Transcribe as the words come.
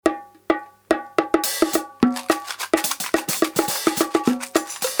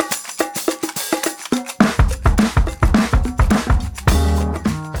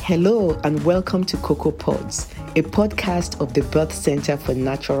Hello and welcome to Cocoa Pods, a podcast of the Birth Center for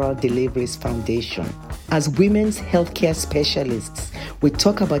Natural Deliveries Foundation. As women's healthcare specialists, we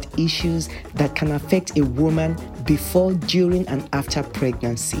talk about issues that can affect a woman before, during, and after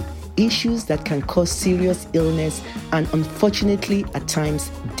pregnancy. Issues that can cause serious illness and, unfortunately, at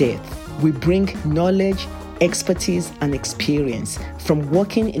times, death. We bring knowledge, expertise, and experience from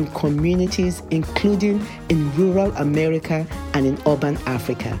working in communities, including in rural America and in urban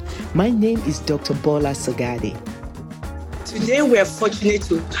Africa. My name is Dr. Bola Sogade. Today, we are fortunate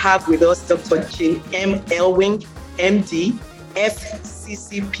to have with us Dr. Jean M. Elwing, MD,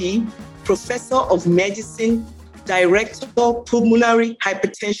 FCCP, Professor of Medicine, Director, Pulmonary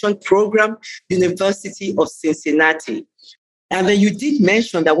Hypertension Program, University of Cincinnati. And then you did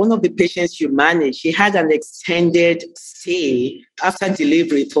mention that one of the patients you managed, she had an extended stay after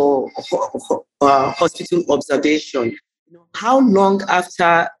delivery for hospital observation. How long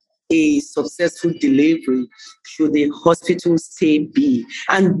after a successful delivery should the hospital stay be?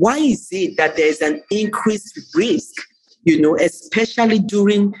 And why is it that there's an increased risk, especially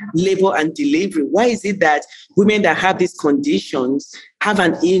during labor and delivery? Why is it that women that have these conditions have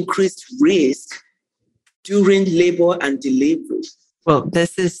an increased risk during labor and delivery? Well,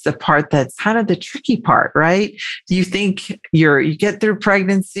 this is the part that's kind of the tricky part, right? You think you get through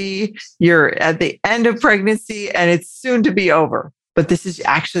pregnancy, you're at the end of pregnancy, and it's soon to be over. But this is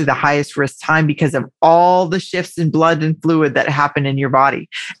actually the highest risk time because of all the shifts in blood and fluid that happen in your body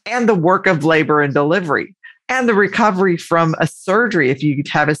and the work of labor and delivery and the recovery from a surgery if you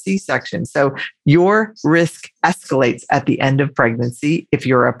have a C-section. So your risk escalates at the end of pregnancy if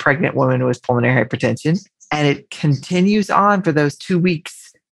you're a pregnant woman with pulmonary hypertension, and it continues on for those 2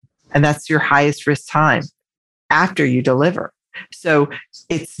 weeks. And that's your highest risk time after you deliver. So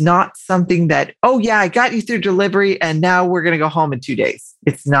it's not something that, oh yeah, I got you through delivery and now we're going to go home in 2 days.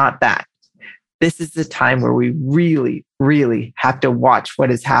 It's not that. This is the time where we really, really have to watch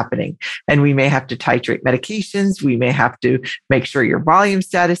what is happening. And we may have to titrate medications. We may have to make sure your volume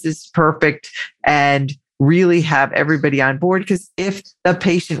status is perfect and really have everybody on board. Because if the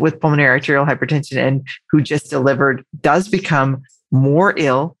patient with pulmonary arterial hypertension and who just delivered does become more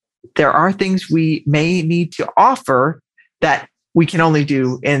ill, there are things we may need to offer that we can only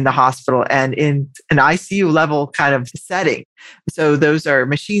do in the hospital and in an ICU level kind of setting. So those are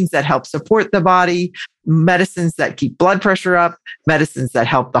machines that help support the body, medicines that keep blood pressure up, medicines that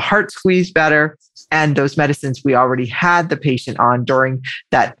help the heart squeeze better. And those medicines we already had the patient on during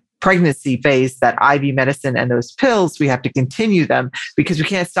that pregnancy phase, that IV medicine and those pills, we have to continue them because we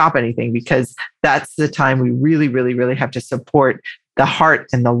can't stop anything, because that's the time we really, really, really have to support the heart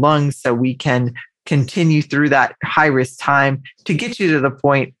and the lungs so we can continue through that high-risk time to get you to the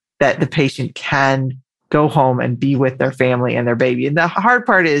point that the patient can go home and be with their family and their baby. And the hard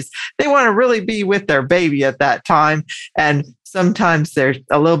part is they want to really be with their baby at that time. And sometimes they're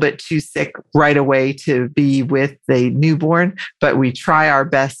a little bit too sick right away to be with the newborn, but we try our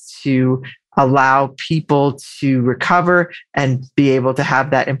best to allow people to recover and be able to have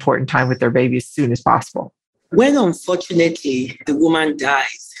that important time with their baby as soon as possible. When unfortunately the woman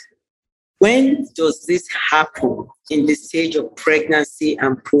dies, when does this happen in the stage of pregnancy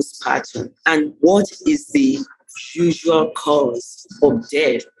and postpartum? And what is the usual cause of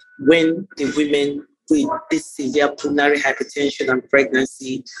death when the women with this severe pulmonary hypertension and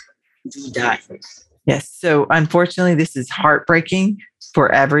pregnancy do die? Yes. So unfortunately, this is heartbreaking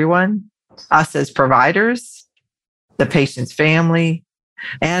for everyone, us as providers, the patient's family,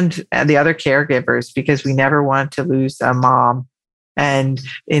 and the other caregivers, because we never want to lose a mom. And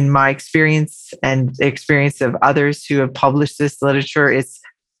in my experience and the experience of others who have published this literature, it's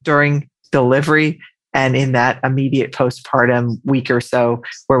during delivery and in that immediate postpartum week or so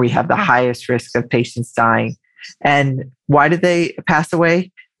where we have the highest risk of patients dying. And why did they pass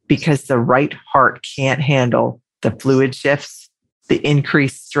away? Because the right heart can't handle the fluid shifts, the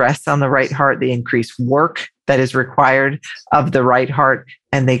increased stress on the right heart, the increased work that is required of the right heart,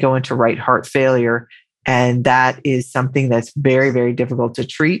 and they go into right heart failure. And that is something that's very, very difficult to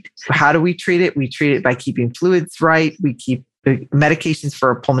treat. How do we treat it? We treat it by keeping fluids right. We keep medications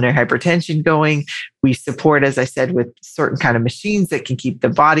for pulmonary hypertension going. We support, as I said, with certain kind of machines that can keep the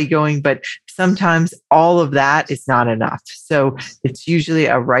body going. But sometimes all of that is not enough. So it's usually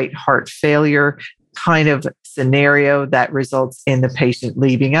a right heart failure kind of scenario that results in the patient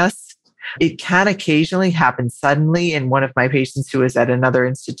leaving us. It can occasionally happen suddenly. In one of my patients who was at another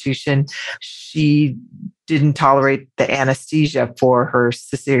institution, she didn't tolerate the anesthesia for her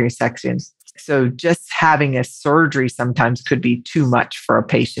cesarean section. So just having a surgery sometimes could be too much for a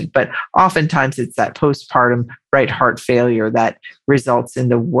patient, but oftentimes it's that postpartum right heart failure that results in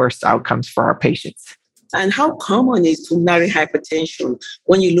the worst outcomes for our patients. And how common is pulmonary hypertension?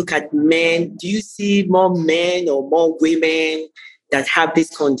 When you look at men, do you see more men or more women that have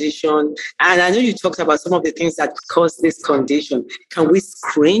this condition? And I know you talked about some of the things that cause this condition. Can we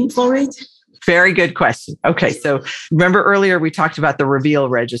screen for it? Very good question. Okay, so remember earlier we talked about the REVEAL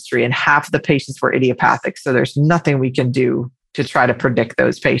registry and half of the patients were idiopathic. So there's nothing we can do to try to predict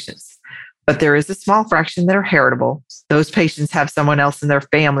those patients. But there is a small fraction that are heritable. Those patients have someone else in their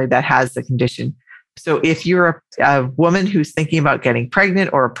family that has the condition. So if you're a woman who's thinking about getting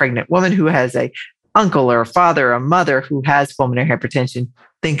pregnant, or a pregnant woman who has a uncle or a father or a mother who has pulmonary hypertension,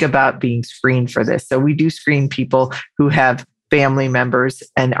 think about being screened for this. So we do screen people who have family members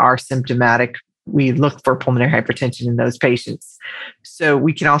and are symptomatic. We look for pulmonary hypertension in those patients. So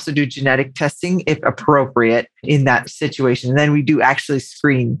we can also do genetic testing if appropriate in that situation. And then we do actually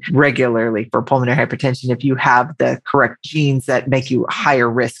screen regularly for pulmonary hypertension if you have the correct genes that make you higher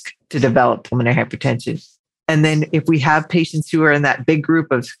risk to develop pulmonary hypertension. And then if we have patients who are in that big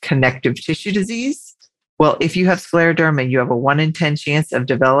group of connective tissue disease, well, if you have scleroderma, you have a 1 in 10 chance of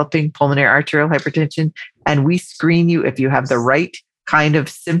developing pulmonary arterial hypertension. And we screen you if you have the right kind of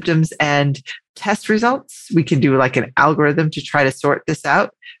symptoms and test results. We can do like an algorithm to try to sort this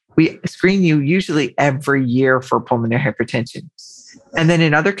out. We screen you usually every year for pulmonary hypertension. And then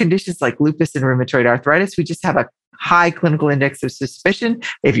in other conditions like lupus and rheumatoid arthritis, we just have a high clinical index of suspicion.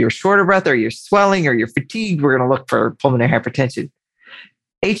 If you're short of breath or you're swelling or you're fatigued, we're going to look for pulmonary hypertension.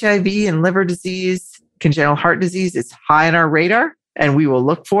 HIV and liver disease, congenital heart disease is high on our radar, and we will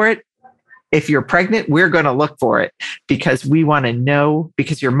look for it. If you're pregnant, we're going to look for it because we want to know,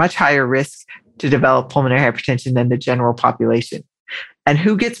 because you're much higher risk to develop pulmonary hypertension than the general population. And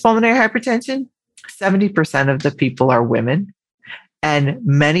who gets pulmonary hypertension? 70% of the people are women. And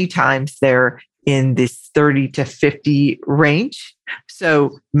many times they're in this 30 to 50 range.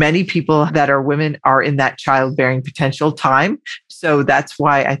 So many people that are women are in that childbearing potential time. So that's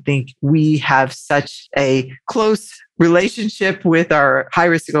why I think we have such a close relationship with our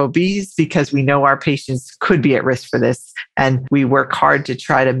high-risk OBs, because we know our patients could be at risk for this. And we work hard to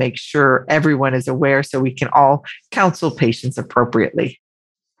try to make sure everyone is aware so we can all counsel patients appropriately.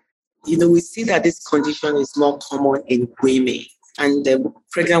 We see that this condition is more common in women, and the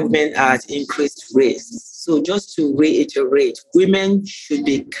pregnant women are at increased risk. So just to reiterate, women should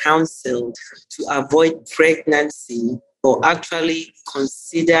be counseled to avoid pregnancy or actually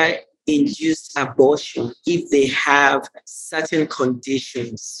consider induced abortion if they have certain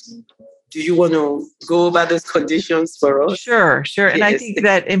conditions. Do you want to go over those conditions for us? Sure. Yes. And I think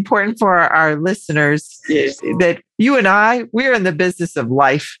that important for our listeners, yes, that you and I, we're in the business of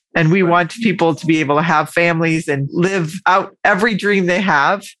life, and we want people to be able to have families and live out every dream they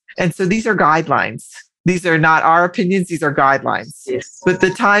have. And so these are guidelines. These are not our opinions. These are guidelines. Yes. But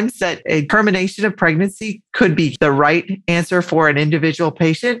the times that a termination of pregnancy could be the right answer for an individual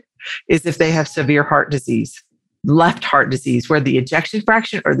patient is if they have severe heart disease, left heart disease, where the ejection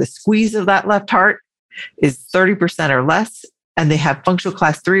fraction or the squeeze of that left heart is 30% or less, and they have functional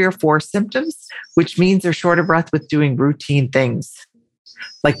class 3 or 4 symptoms, which means they're short of breath with doing routine things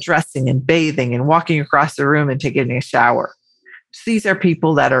like dressing and bathing and walking across the room and taking a shower. So these are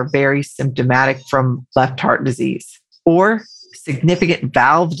people that are very symptomatic from left heart disease, or significant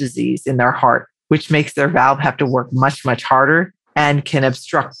valve disease in their heart, which makes their valve have to work much, much harder and can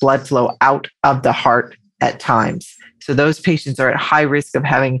obstruct blood flow out of the heart at times. So those patients are at high risk of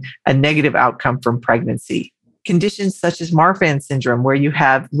having a negative outcome from pregnancy. Conditions such as Marfan syndrome, where you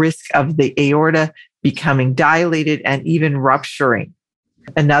have risk of the aorta becoming dilated and even rupturing.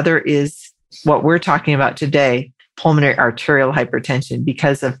 Another is what we're talking about today, pulmonary arterial hypertension,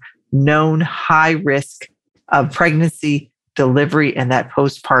 because of known high risk of pregnancy, delivery, and that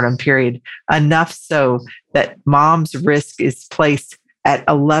postpartum period, enough so that mom's risk is placed at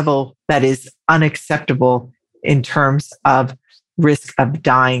a level that is unacceptable in terms of risk of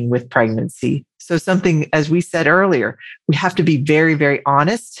dying with pregnancy. So something, as we said earlier, we have to be very, very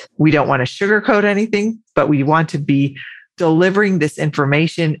honest. We don't want to sugarcoat anything, but we want to be delivering this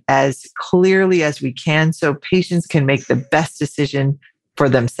information as clearly as we can so patients can make the best decision for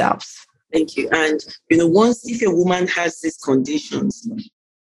themselves. Thank you. And, once if a woman has these conditions,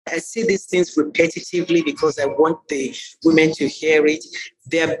 I say these things repetitively because I want the women to hear it.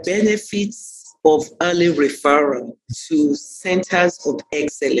 There are benefits of early referral to centers of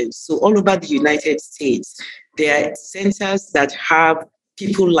excellence. So all over the United States, there are centers that have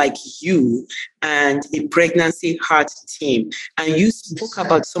people like you and a pregnancy heart team. And you spoke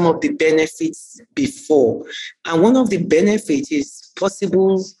about some of the benefits before. And one of the benefits is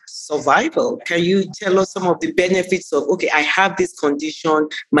possible survival. Can you tell us some of the benefits of, okay, I have this condition,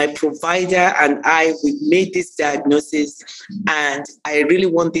 my provider and we made this diagnosis, and I really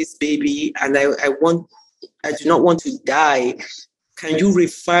want this baby, and I do not want to die. Can you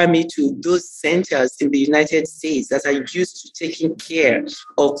refer me to those centers in the United States that are used to taking care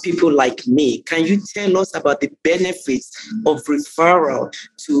of people like me? Can you tell us about the benefits of referral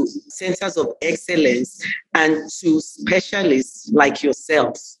to centers of excellence and to specialists like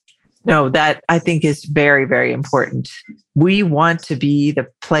yourself? No, that I think is very, very important. We want to be the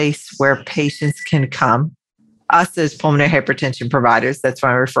place where patients can come, us as pulmonary hypertension providers, that's what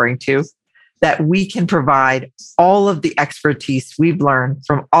I'm referring to, that we can provide all of the expertise we've learned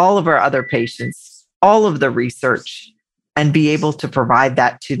from all of our other patients, all of the research, and be able to provide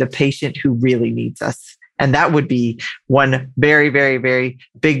that to the patient who really needs us. And that would be one very, very, very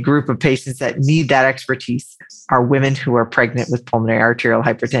big group of patients that need that expertise are women who are pregnant with pulmonary arterial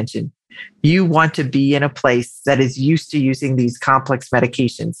hypertension. You want to be in a place that is used to using these complex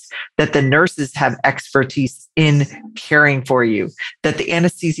medications, that the nurses have expertise in caring for you, that the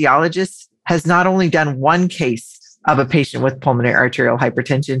anesthesiologist has not only done one case of a patient with pulmonary arterial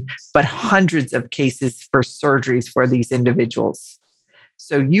hypertension, but hundreds of cases for surgeries for these individuals.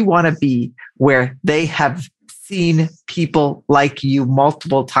 So you want to be where they have seen people like you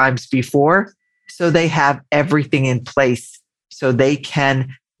multiple times before, so they have everything in place so they can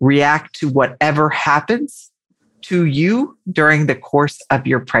react to whatever happens to you during the course of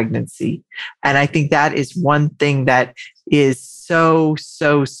your pregnancy. And I think that is one thing that is so,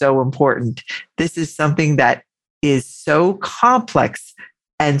 so, so important. This is something that is so complex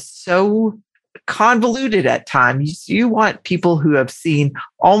and so convoluted at times. You want people who have seen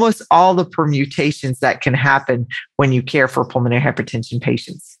almost all the permutations that can happen when you care for pulmonary hypertension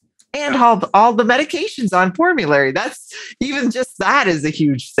patients. And all the medications on formulary. That's even just that is a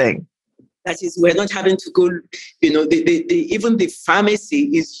huge thing. That is, we're not having to go, even the pharmacy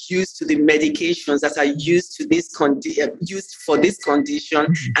is used to the medications that are used to used for this condition,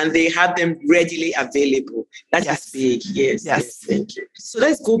 and they have them readily available. That is big. Yes. Thank you. So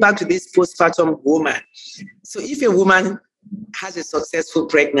let's go back to this postpartum woman. So if a woman has a successful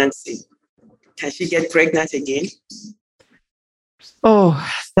pregnancy, can she get pregnant again? Oh,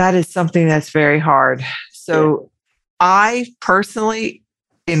 that is something that's very hard. So I personally,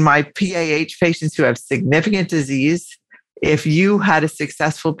 in my PAH patients who have significant disease, if you had a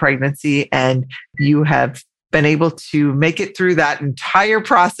successful pregnancy and you have been able to make it through that entire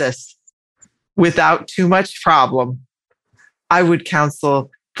process without too much problem, I would counsel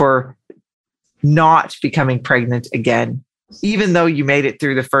for not becoming pregnant again, even though you made it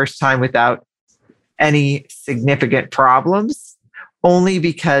through the first time without any significant problems, only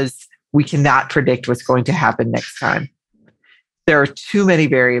because we cannot predict what's going to happen next time. There are too many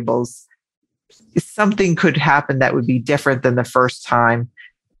variables. Something could happen that would be different than the first time.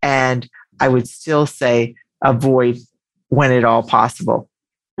 And I would still say avoid when at all possible.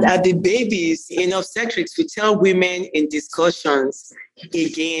 At the babies in obstetrics, we tell women in discussions,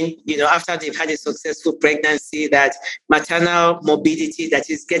 again, after they've had a successful pregnancy, that maternal morbidity, that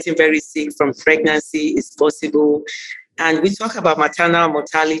is getting very sick from pregnancy, is possible. And we talk about maternal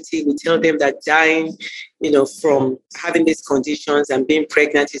mortality. We tell them that dying, from having these conditions and being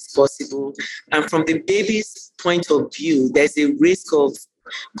pregnant is possible. And from the baby's point of view, there's a risk of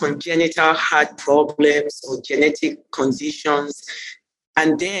congenital heart problems or genetic conditions.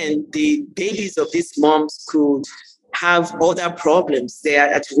 And then the babies of these moms could have other problems. They are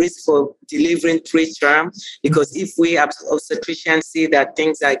at risk for delivering preterm, because if we obstetricians see that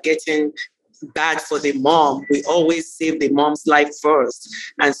things are getting bad for the mom, we always save the mom's life first.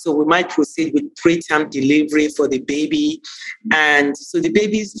 And so we might proceed with preterm delivery for the baby. And so the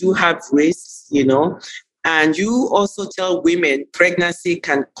babies do have risks, And you also tell women pregnancy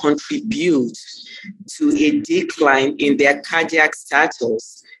can contribute to a decline in their cardiac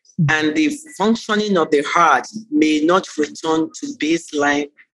status, and the functioning of the heart may not return to baseline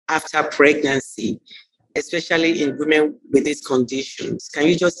after pregnancy, especially in women with these conditions. Can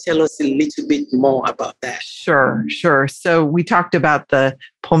you just tell us a little bit more about that? Sure. So we talked about the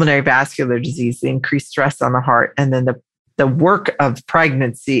pulmonary vascular disease, the increased stress on the heart, and then the work of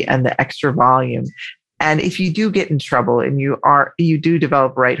pregnancy and the extra volume. And if you do get in trouble and you do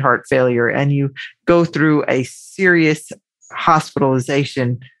develop right heart failure and you go through a serious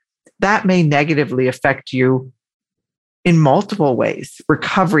hospitalization, that may negatively affect you in multiple ways: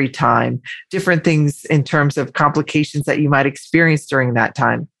 recovery time, different things in terms of complications that you might experience during that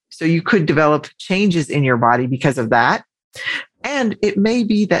time. So you could develop changes in your body because of that. And it may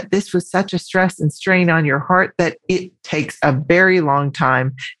be that this was such a stress and strain on your heart that it takes a very long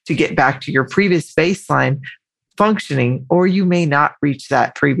time to get back to your previous baseline functioning, or you may not reach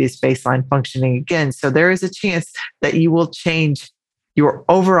that previous baseline functioning again. So there is a chance that you will change your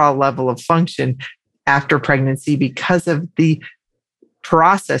overall level of function after pregnancy because of the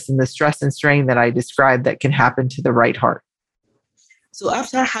process and the stress and strain that I described that can happen to the right heart. So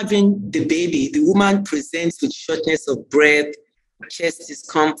after having the baby, the woman presents with shortness of breath, chest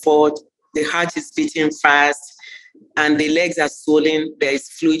discomfort, the heart is beating fast, and the legs are swollen, there is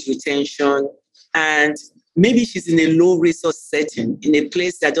fluid retention, and maybe she's in a low resource setting, in a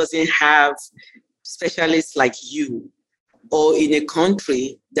place that doesn't have specialists like you, or in a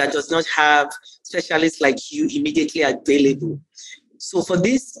country that does not have specialists like you immediately available. So for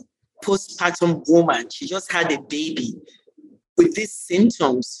this postpartum woman, she just had a baby with these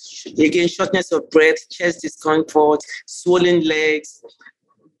symptoms, again, shortness of breath, chest discomfort, swollen legs.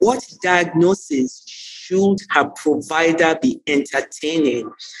 What diagnosis should her provider be entertaining?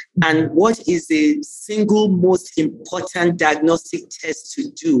 And what is the single most important diagnostic test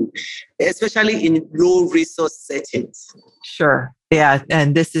to do, especially in low resource settings? Sure. Yeah.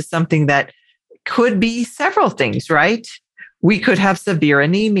 And this is something that could be several things, right? We could have severe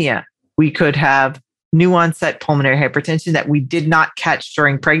anemia. We could have new onset pulmonary hypertension that we did not catch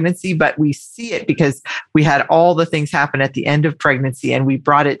during pregnancy, but we see it because we had all the things happen at the end of pregnancy and we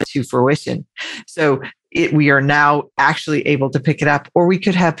brought it to fruition. So we are now actually able to pick it up, or we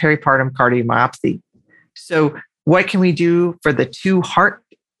could have peripartum cardiomyopathy. So what can we do for the two heart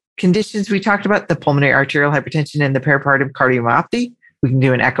conditions we talked about, the pulmonary arterial hypertension and the peripartum cardiomyopathy? We can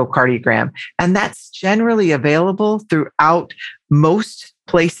do an echocardiogram. And that's generally available throughout most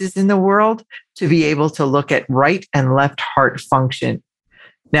places in the world to be able to look at right and left heart function.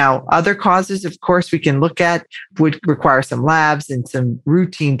 Now, other causes, of course, we can look at would require some labs and some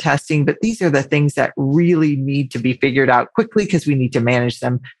routine testing, but these are the things that really need to be figured out quickly because we need to manage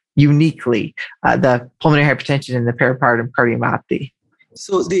them uniquely, the pulmonary hypertension and the peripartum cardiomyopathy.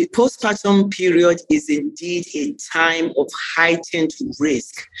 So the postpartum period is indeed a time of heightened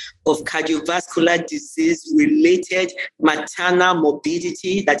risk of cardiovascular disease-related maternal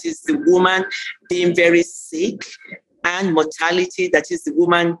morbidity, that is the woman being very sick, and mortality, that is the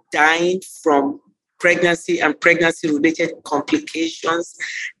woman dying from pregnancy and pregnancy-related complications,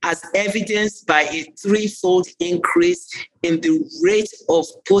 as evidenced by a threefold increase in the rate of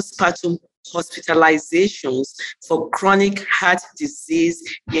postpartum hospitalizations for chronic heart disease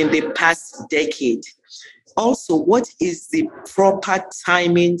in the past decade. Also, what is the proper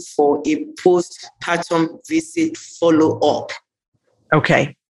timing for a postpartum visit follow-up?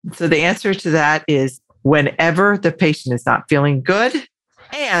 Okay, so the answer to that is whenever the patient is not feeling good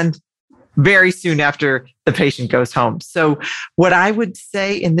and very soon after the patient goes home. So what I would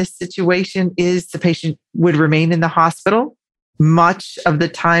say in this situation is the patient would remain in the hospital much of the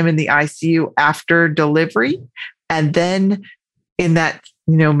time in the ICU after delivery. And then in that,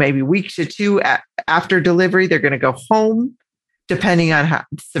 maybe week to two after delivery, they're going to go home, depending on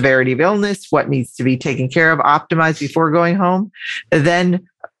severity of illness, what needs to be taken care of, optimized before going home. And then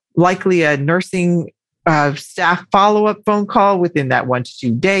likely a nursing staff follow-up phone call within that 1 to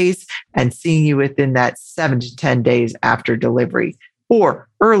 2 days and seeing you within that 7 to 10 days after delivery or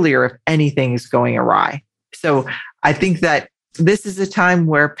earlier if anything is going awry. So I think that this is a time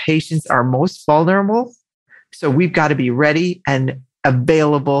where patients are most vulnerable. So we've got to be ready and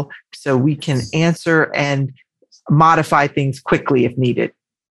available so we can answer and modify things quickly if needed.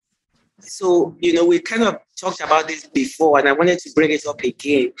 So, we kind of talked about this before, and I wanted to bring it up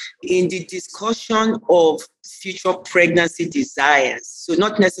again. In the discussion of future pregnancy desires, so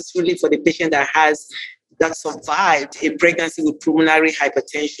not necessarily for the patient that survived a pregnancy with pulmonary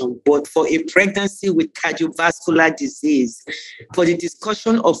hypertension, but for a pregnancy with cardiovascular disease, for the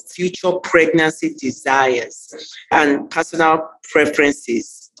discussion of future pregnancy desires and personal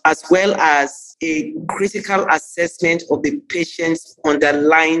preferences, as well as a critical assessment of the patient's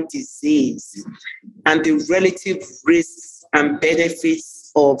underlying disease and the relative risks and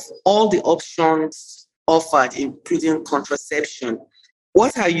benefits of all the options offered, including contraception.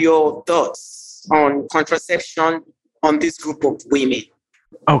 What are your thoughts on contraception on this group of women?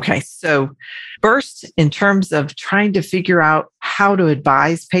 Okay, so first, in terms of trying to figure out how to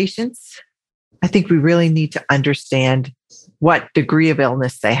advise patients, I think we really need to understand what degree of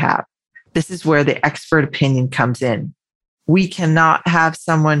illness they have. This is where the expert opinion comes in. We cannot have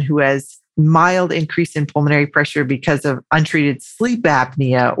someone who has mild increase in pulmonary pressure because of untreated sleep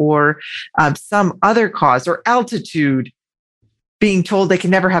apnea or some other cause, or altitude, being told they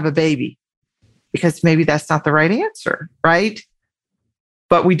can never have a baby because maybe that's not the right answer, right?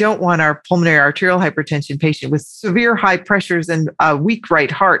 But we don't want our pulmonary arterial hypertension patient with severe high pressures and a weak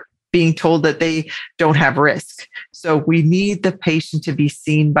right heart being told that they don't have risk. So we need the patient to be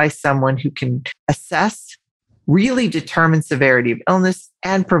seen by someone who can assess, really determine severity of illness,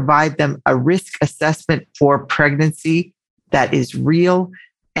 and provide them a risk assessment for pregnancy that is real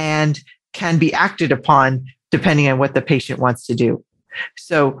and can be acted upon depending on what the patient wants to do.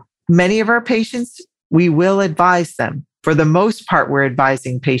 So many of our patients, we will advise them. For the most part, we're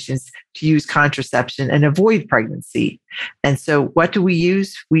advising patients to use contraception and avoid pregnancy. And so what do we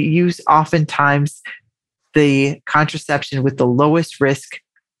use? We use oftentimes the contraception with the lowest risk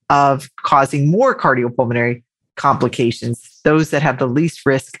of causing more cardiopulmonary complications, those that have the least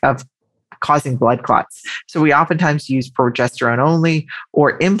risk of causing blood clots. So we oftentimes use progesterone only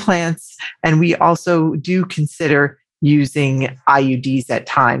or implants. And we also do consider using IUDs at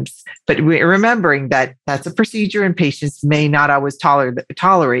times. But we're remembering that that's a procedure and patients may not always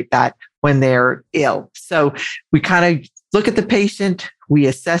tolerate that when they're ill. So we kind of look at the patient, we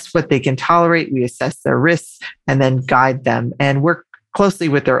assess what they can tolerate, we assess their risks, and then guide them and work closely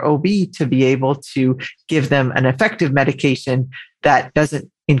with their OB to be able to give them an effective medication that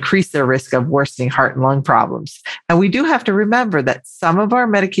doesn't increase their risk of worsening heart and lung problems. And we do have to remember that some of our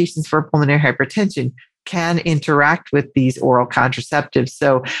medications for pulmonary hypertension can interact with these oral contraceptives.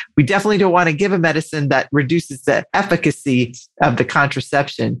 So we definitely don't want to give a medicine that reduces the efficacy of the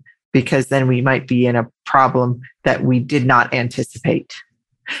contraception, because then we might be in a problem that we did not anticipate.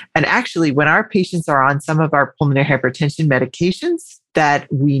 And actually, when our patients are on some of our pulmonary hypertension medications that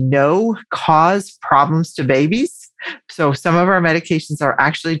we know cause problems to babies, so some of our medications are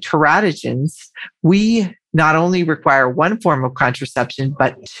actually teratogens, we not only require one form of contraception,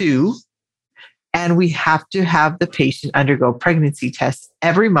 but two. And we have to have the patient undergo pregnancy tests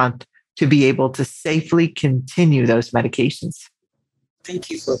every month to be able to safely continue those medications. Thank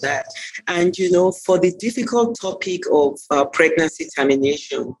you for that. And, for the difficult topic of pregnancy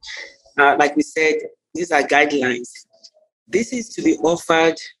termination, like we said, these are guidelines. This is to be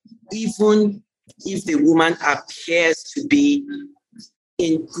offered even if the woman appears to be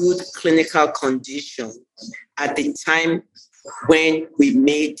in good clinical condition at the time when we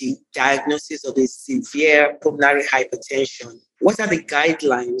made the diagnosis of a severe pulmonary hypertension. What are the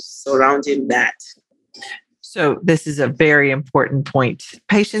guidelines surrounding that? So this is a very important point.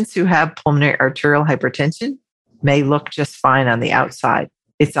 Patients who have pulmonary arterial hypertension may look just fine on the outside.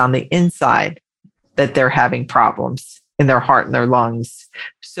 It's on the inside that they're having problems in their heart and their lungs.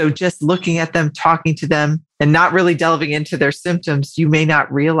 So just looking at them, talking to them, and not really delving into their symptoms, you may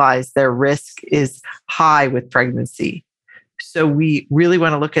not realize their risk is high with pregnancy. So we really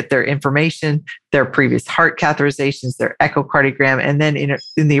want to look at their information, their previous heart catheterizations, their echocardiogram, and then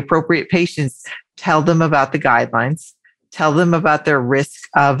in the appropriate patients, tell them about the guidelines, tell them about their risk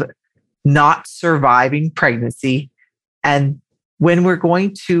of not surviving pregnancy. And when we're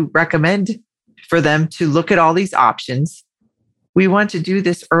going to recommend for them to look at all these options, we want to do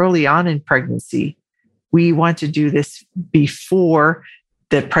this early on in pregnancy. We want to do this before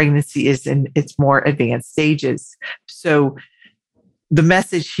the pregnancy is in its more advanced stages. So the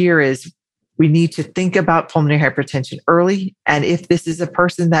message here is we need to think about pulmonary hypertension early. And if this is a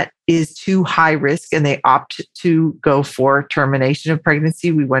person that is too high risk and they opt to go for termination of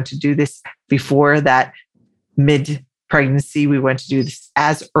pregnancy, we want to do this before that mid-pregnancy. We want to do this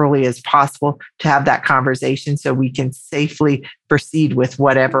as early as possible to have that conversation so we can safely proceed with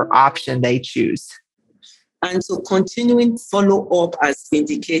whatever option they choose. And so continuing follow-up as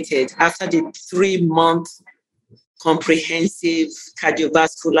indicated after the 3-month comprehensive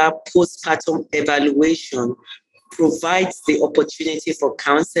cardiovascular postpartum evaluation provides the opportunity for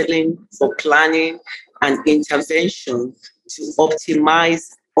counseling, for planning and intervention to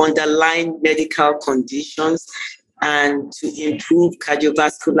optimize underlying medical conditions and to improve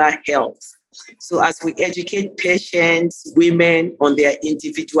cardiovascular health. So as we educate patients, women on their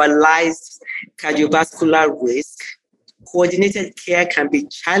individualized cardiovascular risk, coordinated care can be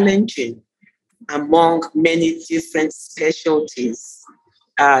challenging among many different specialties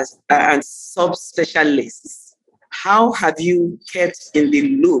and subspecialists. How have you kept in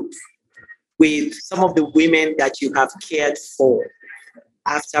the loop with some of the women that you have cared for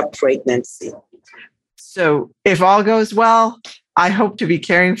after pregnancy? So if all goes well, I hope to be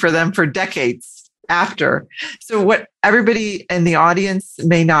caring for them for decades after. So what everybody in the audience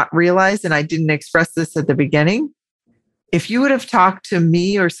may not realize, and I didn't express this at the beginning, If you would have talked to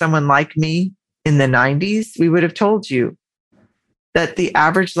me or someone like me in the 90s, we would have told you that the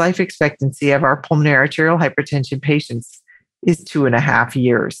average life expectancy of our pulmonary arterial hypertension patients is 2.5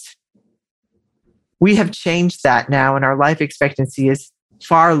 years. We have changed that now, and our life expectancy is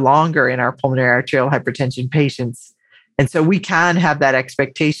far longer in our pulmonary arterial hypertension patients. And so we can have that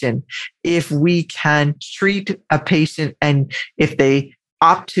expectation if we can treat a patient and if they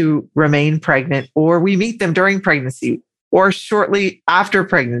opt to remain pregnant, or we meet them during pregnancy or shortly after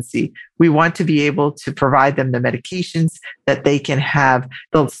pregnancy. We want to be able to provide them the medications that they can have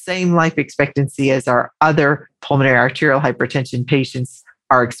the same life expectancy as our other pulmonary arterial hypertension patients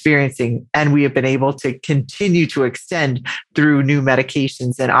are experiencing. And we have been able to continue to extend through new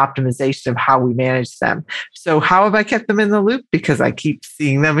medications and optimization of how we manage them. So how have I kept them in the loop? Because I keep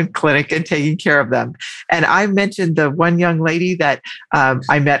seeing them in clinic and taking care of them. And I mentioned the one young lady that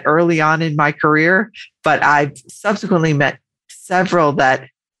I met early on in my career, but I've subsequently met several that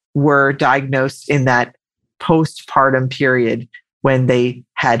were diagnosed in that postpartum period when they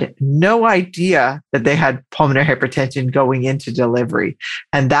had no idea that they had pulmonary hypertension going into delivery.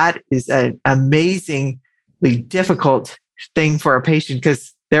 And that is an amazingly difficult thing for a patient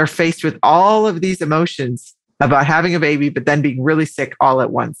because they're faced with all of these emotions about having a baby, but then being really sick all at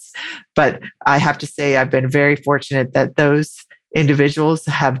once. But I have to say, I've been very fortunate that those individuals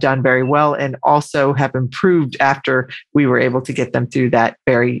have done very well and also have improved after we were able to get them through that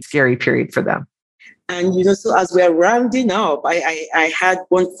very scary period for them. And, so as we're rounding up, I had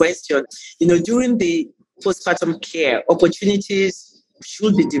one question. During the postpartum care, opportunities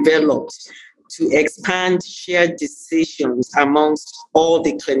should be developed to expand shared decisions amongst all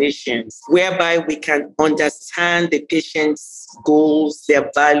the clinicians, whereby we can understand the patient's goals,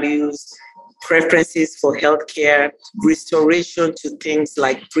 their values, preferences for healthcare, restoration to things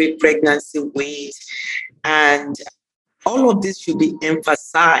like pre-pregnancy weight, and all of this should be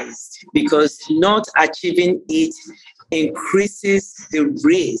emphasized because not achieving it increases the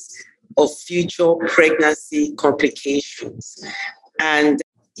risk of future pregnancy complications. And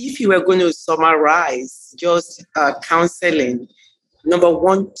if you were going to summarize just counseling, number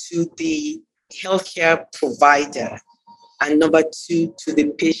one, to the healthcare provider, and number two, to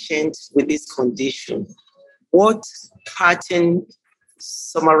the patient with this condition, what pattern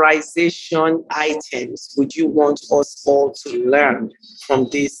summarization items would you want us all to learn from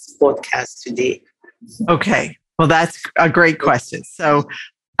this podcast today? Okay, well, that's a great question. So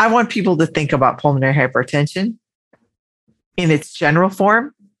I want people to think about pulmonary hypertension in its general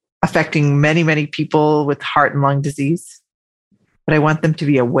form, affecting many, many people with heart and lung disease. But I want them to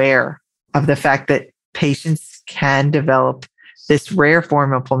be aware of the fact that patients can develop this rare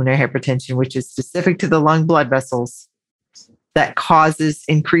form of pulmonary hypertension, which is specific to the lung blood vessels, that causes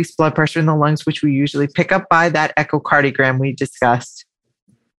increased blood pressure in the lungs, which we usually pick up by that echocardiogram we discussed,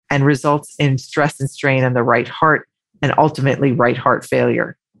 and results in stress and strain on the right heart and ultimately right heart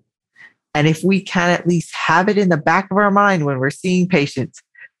failure. And if we can at least have it in the back of our mind when we're seeing patients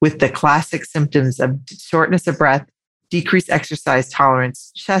with the classic symptoms of shortness of breath, decreased exercise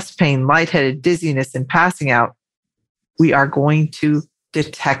tolerance, chest pain, lightheaded, dizziness, and passing out, we are going to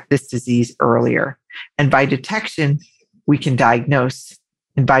detect this disease earlier. And by detection, we can diagnose.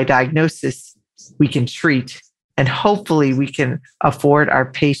 And by diagnosis, we can treat. And hopefully we can afford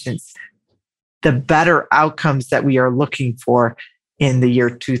our patients the better outcomes that we are looking for in the year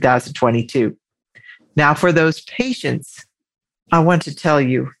 2022. Now, for those patients, I want to tell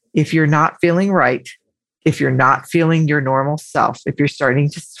you, if you're not feeling right, if you're not feeling your normal self, if you're starting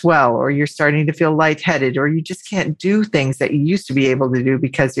to swell or you're starting to feel lightheaded, or you just can't do things that you used to be able to do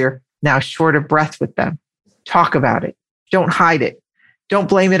because you're now short of breath with them, talk about it. Don't hide it. Don't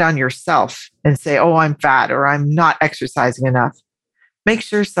blame it on yourself and say, oh, I'm fat or I'm not exercising enough. Make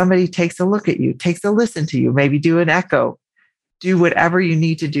sure somebody takes a look at you, takes a listen to you, maybe do an echo. Do whatever you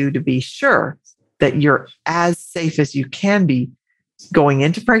need to do to be sure that you're as safe as you can be going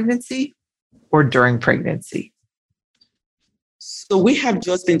into pregnancy or during pregnancy. So we have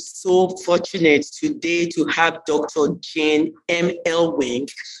just been so fortunate today to have Dr. Jane M.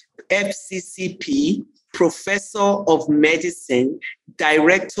 Elwing, FCCP, Professor of Medicine,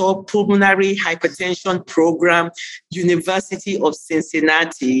 Director, Pulmonary Hypertension Program, University of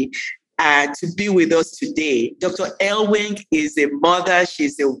Cincinnati, to be with us today. Dr. Elwing is a mother,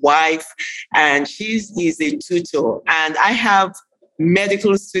 she's a wife, and she is a tutor. And I have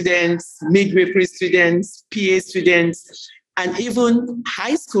medical students, midwifery students, PA students, and even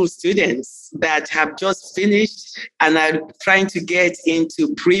high school students that have just finished and are trying to get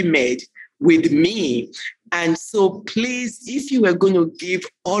into pre-med with me. And so please, if you were going to give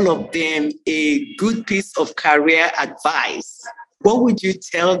all of them a good piece of career advice, what would you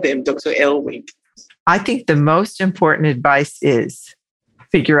tell them, Dr. Elwing? I think the most important advice is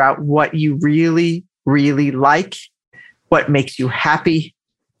figure out what you really, really like, what makes you happy,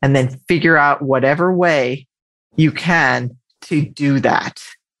 and then figure out whatever way you can to do that.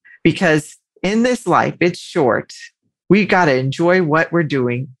 Because in this life, it's short. We got to enjoy what we're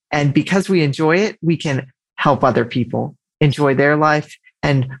doing. And because we enjoy it, we can help other people enjoy their life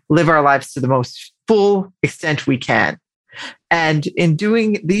and live our lives to the most full extent we can. And in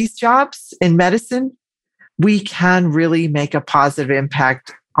doing these jobs in medicine, we can really make a positive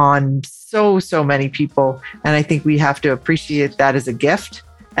impact on so many people. And I think we have to appreciate that as a gift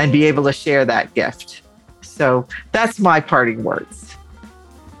and be able to share that gift. So that's my parting words.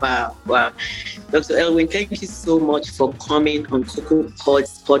 Wow. Dr. Elwing, thank you so much for coming on Cocoa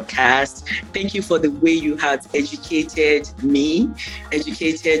Pods podcast. Thank you for the way you have educated me,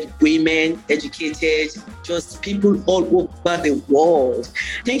 educated women, educated just people all over the world.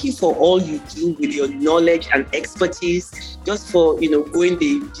 Thank you for all you do with your knowledge and expertise, just for, going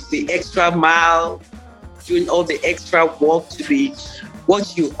the extra mile, doing all the extra work to be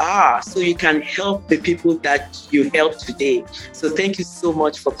what you are, so you can help the people that you help today. So thank you so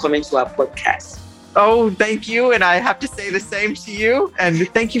much for coming to our podcast. Oh, thank you. And I have to say the same to you. And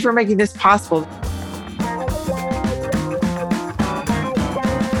thank you for making this possible.